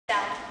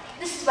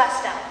This is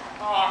West Elm.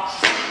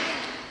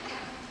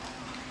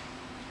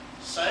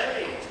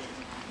 Say,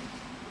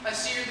 I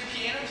see you're the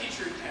piano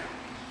teacher in town.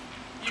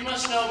 You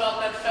must know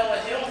about that fella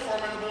Hill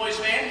forming the boys'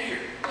 band here.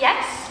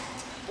 Yes?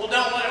 Well,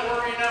 don't let it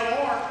worry you no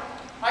more.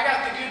 I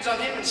got the goods on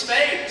him in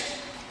spades.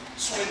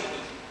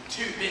 Swindling,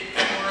 too big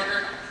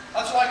rigger.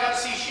 That's why I got to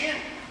see Shin.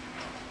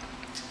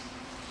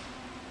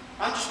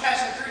 I'm just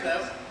passing through,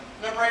 though.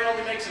 Number 8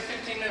 only makes a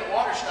 15-minute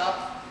water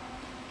stop.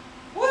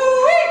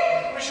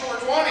 Woo-wee! Wish it were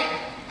 20.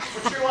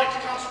 Would sure like to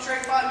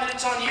concentrate 5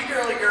 minutes on you,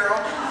 girly girl.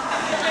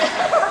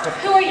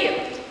 Who are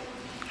you?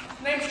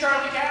 Name's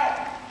Charlie Cowell.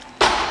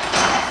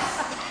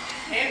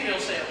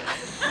 Handbill salesman.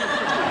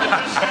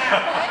 Just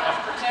now,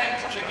 to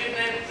protect the good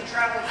name of the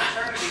traveling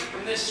fraternity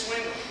from this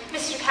swindle.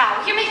 Mr.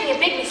 Cowell, you're making a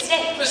big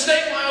mistake.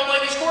 Mistake my old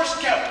lady's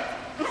corset coat.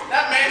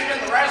 That man's been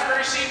the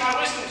raspberry seed in my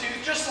wisdom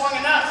tooth just long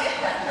enough.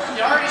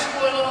 You already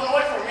spoiled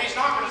Illinois for me. He's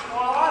not going to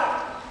spoil a lot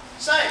of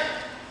it. Say,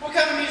 what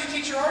kind of music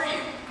teacher are you?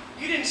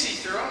 You didn't see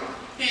through him.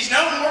 He's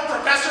no more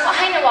professor. Well,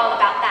 I know all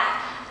about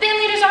that. Band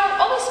leaders aren't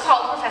always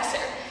called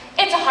professor.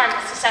 It's a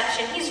harmless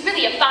deception. He's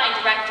really a fine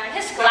director, and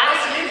his class...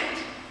 Wait a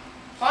minute.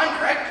 Fine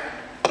director?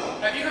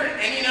 Have you heard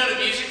any note of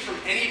music from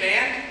any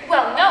band?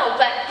 Well, no,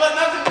 but... But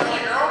nothing,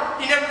 girly girl.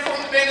 He never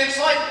formed a band in his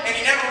life, and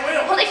he never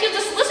will. Well, if you'll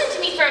just listen to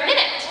me for a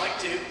minute. I'd like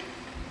to.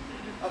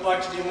 I'd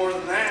like to do more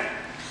than that.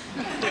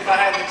 If I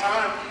had the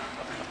time.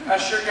 I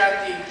sure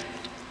got the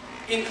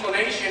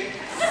inclination.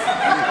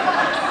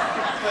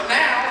 But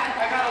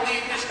now, I gotta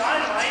leave this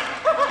dynamite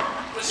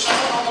with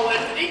someone on the way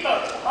to the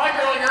depot. Bye,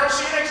 girly girl.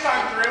 See you next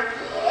time through.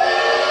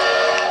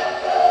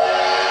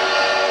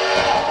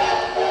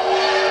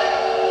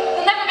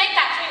 You'll never make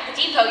that train to the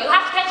depot. You'll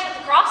have to catch it at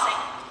the crossing.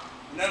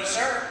 No,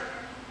 sir.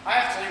 I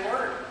have to leave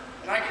word.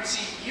 And I can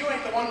see you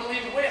ain't the one to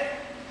leave it with.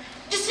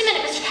 Just a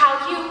minute, Mr.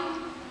 Cowell.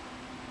 You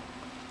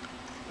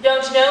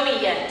don't know me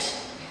yet.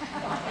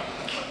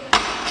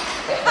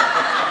 Is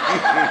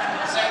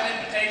that an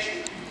invitation?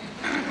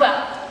 Well,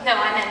 no,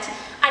 I meant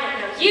I don't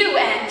know you,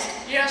 and...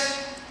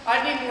 Yes.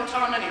 I'd need more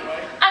time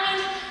anyway. I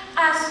mean,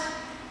 as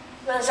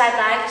well as I'd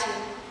like to.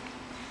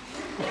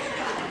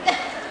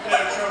 No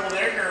trouble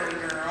there, girly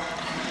girl.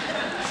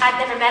 I've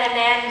never met a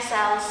man who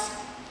sells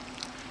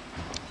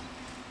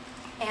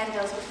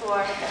anvils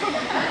before.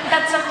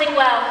 That's something,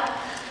 well,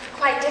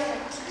 quite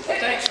different. It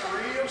takes a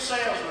real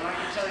salesman, I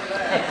can tell you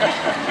that.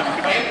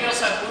 Anvils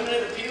have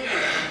limited appeal.